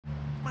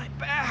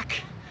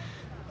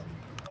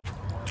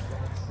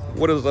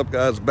What is up,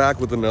 guys?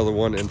 Back with another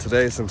one. And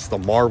today, since the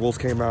Marvels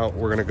came out,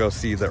 we're gonna go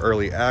see the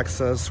early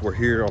access. We're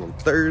here on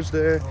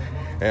Thursday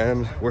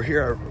and we're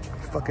here at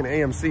fucking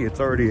AMC. It's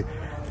already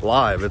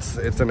live. It's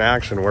in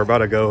action. We're about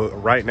to go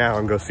right now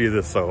and go see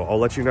this, so I'll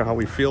let you know how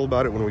we feel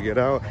about it when we get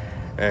out.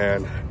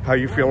 And how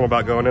you feeling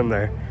about going in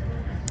there?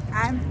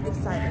 I'm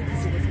excited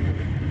to see this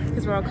movie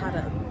because we're all caught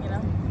up, you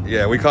know?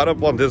 Yeah, we caught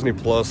up on Disney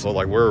Plus, so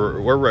like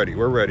we're ready.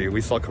 We're ready.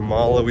 We saw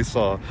Kamala, we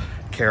saw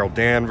Carol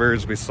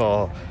Danvers, we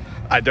saw,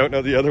 I don't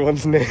know the other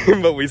one's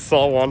name, but we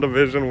saw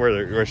WandaVision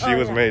where she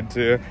was made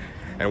too.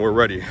 And we're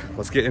ready.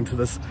 Let's get into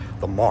this,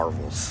 the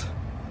Marvels.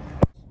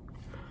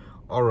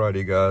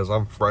 Alrighty, guys,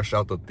 I'm fresh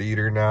out the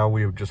theater now.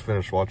 We have just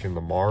finished watching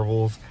the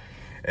Marvels,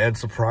 and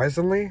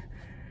surprisingly,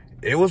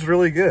 it was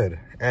really good.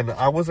 And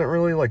I wasn't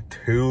really like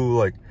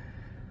too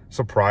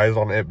surprised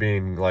on it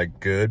being like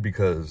good,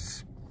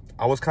 because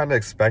I was kind of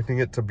expecting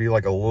it to be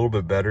like a little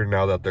bit better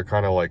now that they're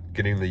kind of like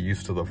getting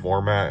used to the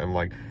format and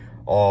like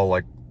all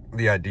like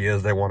the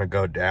ideas they want to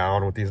go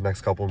down with these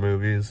next couple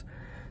movies.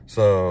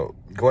 So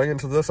going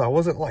into this, I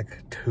wasn't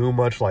like too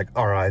much like,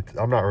 all right,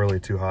 I'm not really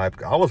too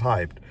hyped. I was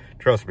hyped,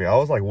 trust me. I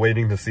was like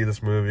waiting to see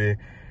this movie.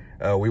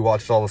 We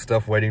watched all the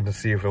stuff waiting to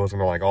see if it was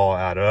gonna like all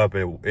add up.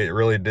 It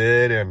really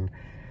did, and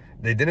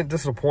they didn't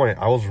disappoint.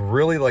 I was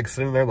really like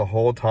sitting there the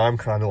whole time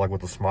kind of like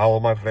with a smile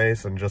on my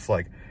face and just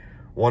like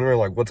wondering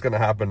like what's gonna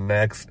happen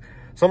next.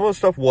 Some of the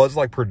stuff was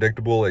like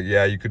predictable. Like,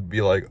 yeah, you could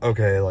be like,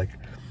 okay, like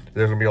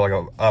there's gonna be like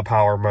a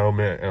power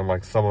moment, and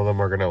like some of them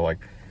are gonna like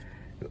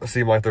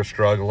seem like they're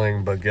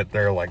struggling but get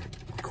their like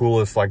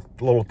coolest like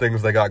little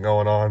things they got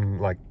going on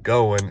like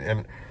going.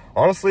 And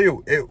honestly,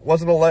 it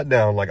wasn't a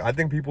letdown. Like, I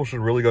think people should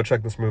really go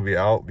check this movie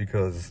out,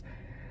 because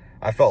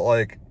I felt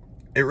like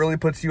it really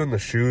puts you in the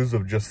shoes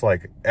of just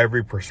like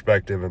every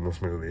perspective in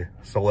this movie.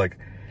 So like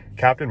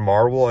Captain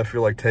Marvel, I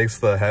feel like takes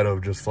the head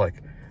of just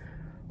like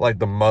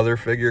the mother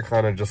figure,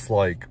 kind of just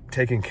like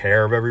taking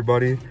care of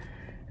everybody.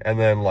 And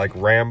then like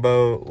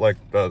Rambo, like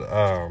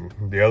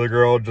the other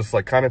girl, just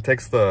like kind of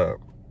takes the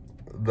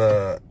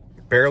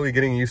barely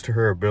getting used to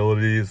her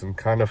abilities and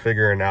kind of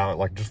figuring out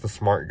like just the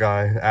smart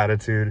guy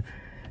attitude.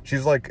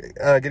 She's like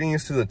getting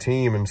used to the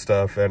team and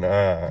stuff. And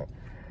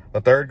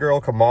the third girl,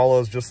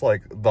 Kamala, is just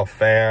like the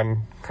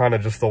fan, kind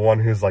of just the one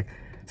who's like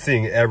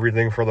seeing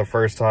everything for the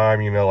first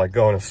time, you know, like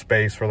going to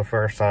space for the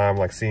first time,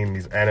 like seeing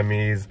these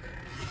enemies,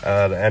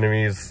 the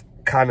enemies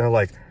kind of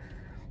like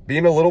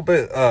being a little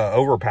bit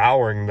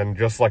overpowering than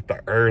just like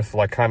the Earth,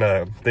 like kind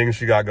of things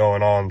she got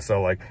going on.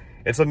 So like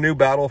it's a new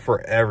battle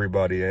for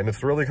everybody, and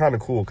it's really kind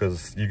of cool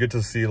because you get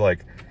to see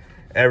like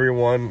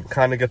everyone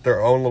kind of get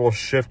their own little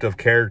shift of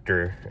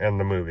character in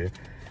the movie.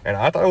 And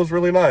I thought it was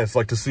really nice,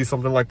 like, to see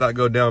something like that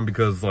go down,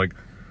 because, like,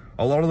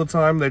 a lot of the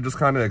time, they just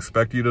kind of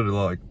expect you to,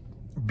 like,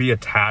 be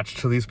attached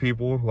to these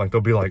people. Like, they'll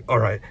be like, all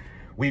right,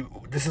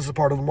 this is a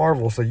part of the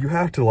Marvel, so you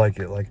have to like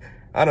it. Like,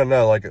 I don't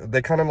know, like,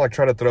 they kind of, like,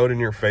 try to throw it in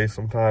your face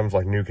sometimes,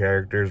 like, new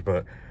characters,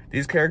 but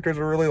these characters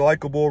are really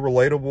likable,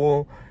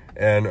 relatable,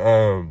 and,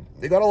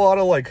 they got a lot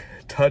of, like,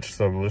 touch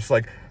them, just,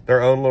 like,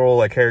 their own little,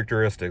 like,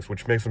 characteristics,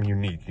 which makes them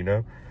unique, you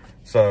know?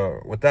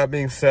 So, with that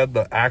being said,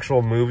 the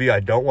actual movie, I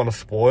don't want to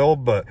spoil,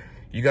 but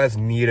you guys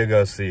need to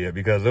go see it,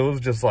 because it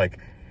was just like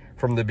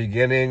from the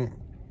beginning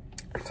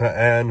to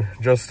end,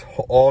 just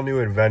all new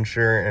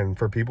adventure. And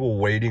for people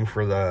waiting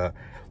for the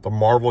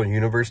Marvel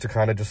universe to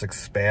kind of just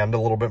expand a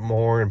little bit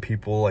more and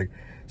people like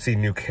see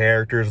new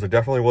characters, there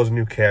definitely was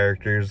new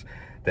characters.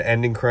 The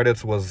ending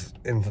credits was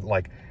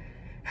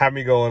had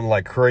me going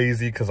like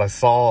crazy, because I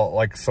saw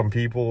like some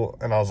people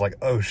and I was like,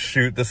 oh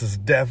shoot, this is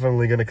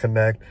definitely going to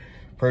connect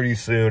pretty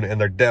soon,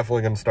 and they're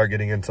definitely going to start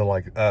getting into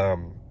like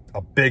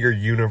a bigger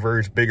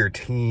universe, bigger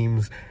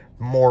teams,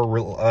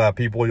 more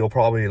people you'll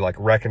probably like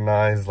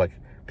recognize, like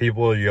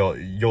people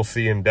you'll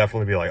see and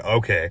definitely be like,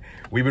 okay,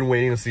 we've been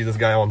waiting to see this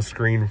guy on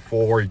screen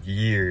for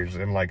years.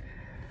 And like,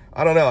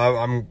 I don't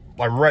know,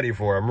 I'm ready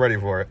for it. I'm ready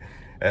for it.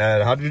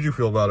 And how did you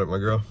feel about it, my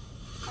girl?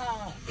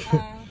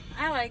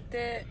 I liked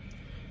it.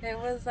 It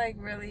was like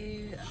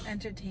really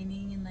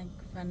entertaining and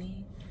like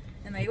funny,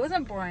 and like it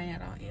wasn't boring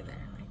at all either.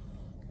 Like,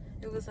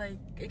 it was like,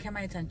 it kept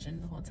my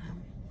attention the whole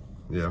time.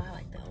 Yeah, so I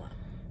liked it a lot.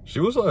 She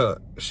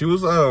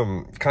was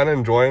kind of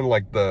enjoying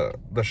like the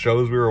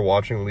shows we were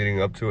watching leading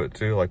up to it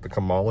too, like the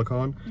Kamala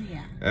Con.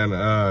 Yeah.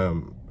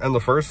 And the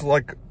first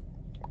like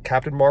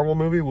Captain Marvel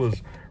movie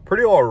was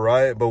pretty all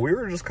right, but we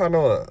were just kind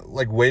of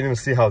like waiting to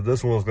see how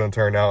this one was going to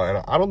turn out,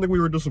 and I don't think we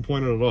were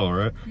disappointed at all,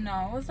 right?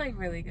 No, it was like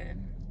really good.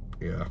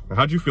 Yeah.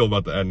 How'd you feel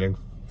about the ending?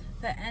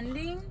 The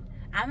ending,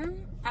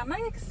 I'm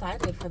like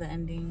excited for the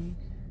ending.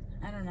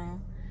 I don't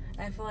know.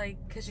 I feel like,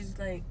 because she's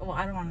like, well,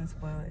 I don't want to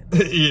spoil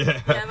it.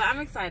 Yeah. Yeah, but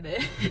I'm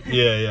excited.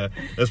 Yeah.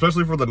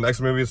 Especially for the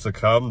next movies to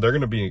come. They're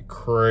going to be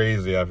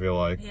crazy, I feel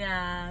like.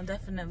 Yeah,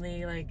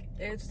 definitely. Like,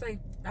 it's like,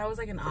 I was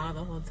like in awe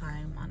the whole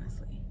time,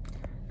 honestly.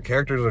 The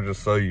characters are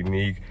just so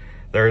unique.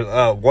 There's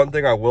one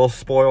thing I will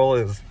spoil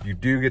is you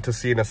do get to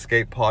see an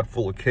escape pod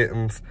full of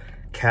kittens,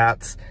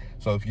 cats.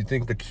 So if you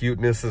think the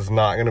cuteness is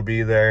not going to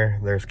be there,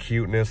 there's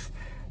cuteness.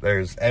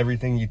 There's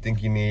everything you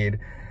think you need.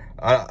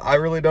 I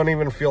really don't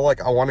even feel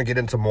like I want to get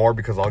into more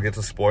because I'll get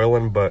to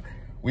spoiling, but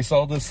we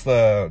saw this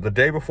the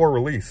day before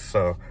release,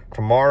 so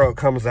tomorrow it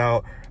comes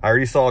out. I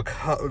already saw,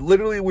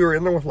 literally we were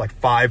in there with like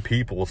 5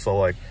 people, so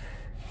like,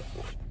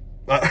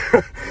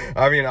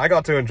 I mean, I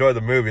got to enjoy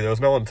the movie. There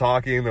was no one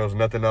talking, there was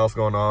nothing else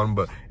going on,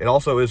 but it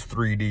also is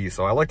 3D,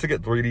 so I like to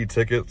get 3D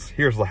tickets.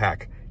 Here's the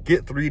hack.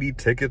 Get 3D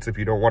tickets if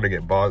you don't want to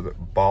get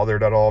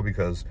bothered at all,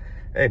 because,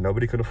 hey,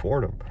 nobody can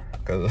afford them.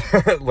 Because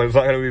there's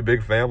not going to be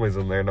big families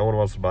in there. No one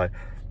wants to buy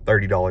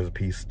 $30 a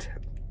piece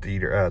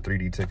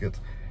 3D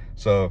tickets.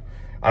 So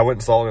I went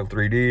and saw it in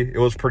 3D. It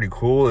was pretty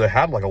cool. It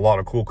had like a lot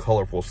of cool,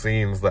 colorful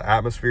scenes. The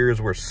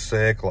atmospheres were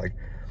sick. Like,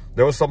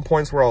 there was some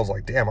points where I was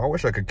like, damn, I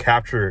wish I could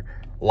capture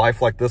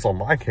life like this on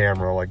my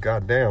camera. Like,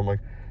 goddamn, like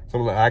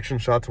some of the action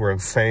shots were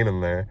insane in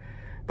there.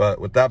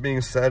 But with that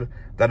being said,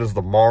 that is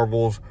The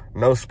Marvels.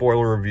 No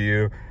spoiler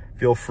review.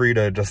 Feel free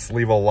to just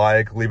leave a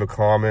like, leave a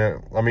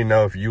comment. Let me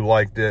know if you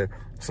liked it.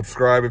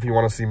 Subscribe if you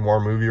want to see more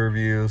movie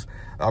reviews.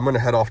 I'm going to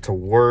head off to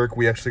work.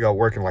 We actually got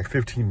work in like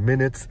 15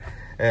 minutes.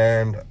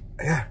 And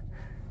yeah,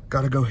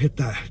 got to go hit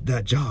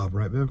that job,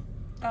 right, babe?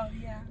 Oh,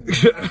 yeah.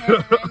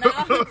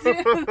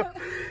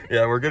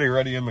 Yeah, we're getting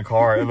ready in the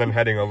car and then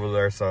heading over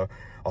there. So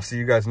I'll see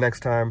you guys next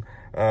time.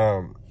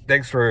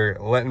 Thanks for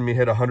letting me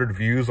hit 100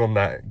 views on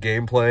that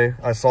gameplay.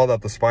 I saw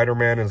that the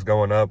Spider-Man is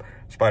going up.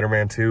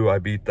 Spider-Man 2, I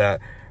beat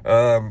that.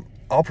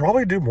 I'll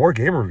probably do more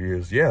game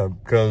reviews, yeah,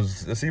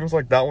 because it seems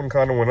like that one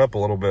kind of went up a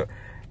little bit.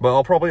 But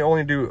I'll probably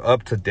only do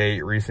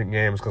up-to-date recent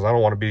games, because I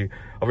don't want to be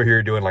over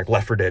here doing like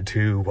Left 4 Dead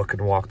 2, what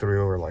can walk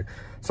through, or like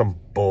some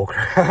bull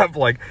crap.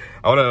 Like,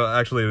 I want to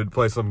actually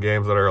play some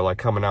games that are like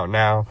coming out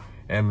now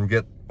and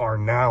get our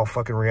now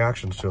fucking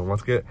reactions to them.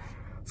 Let's get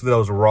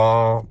those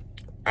raw,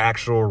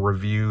 actual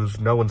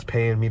reviews. No one's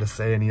paying me to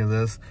say any of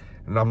this,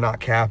 and I'm not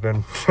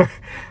capping.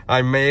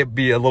 I may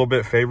be a little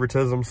bit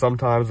favoritism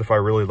sometimes if I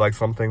really like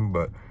something,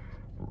 but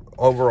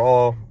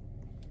overall,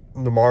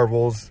 The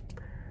Marvels,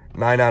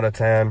 9 out of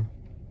 10.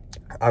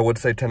 I would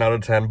say 10 out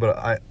of 10, but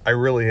I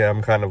really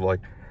am kind of like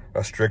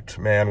a strict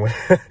man when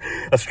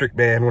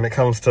when it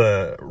comes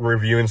to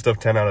reviewing stuff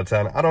 10 out of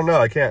 10. I don't know,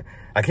 I can't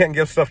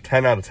give stuff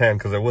 10 out of 10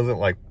 because it wasn't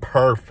like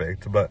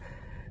perfect, but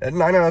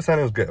 9 out of 10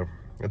 is good.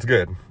 It's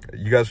good.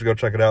 You guys should go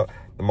check it out.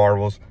 The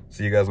Marvels.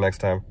 See you guys next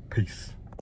time. Peace.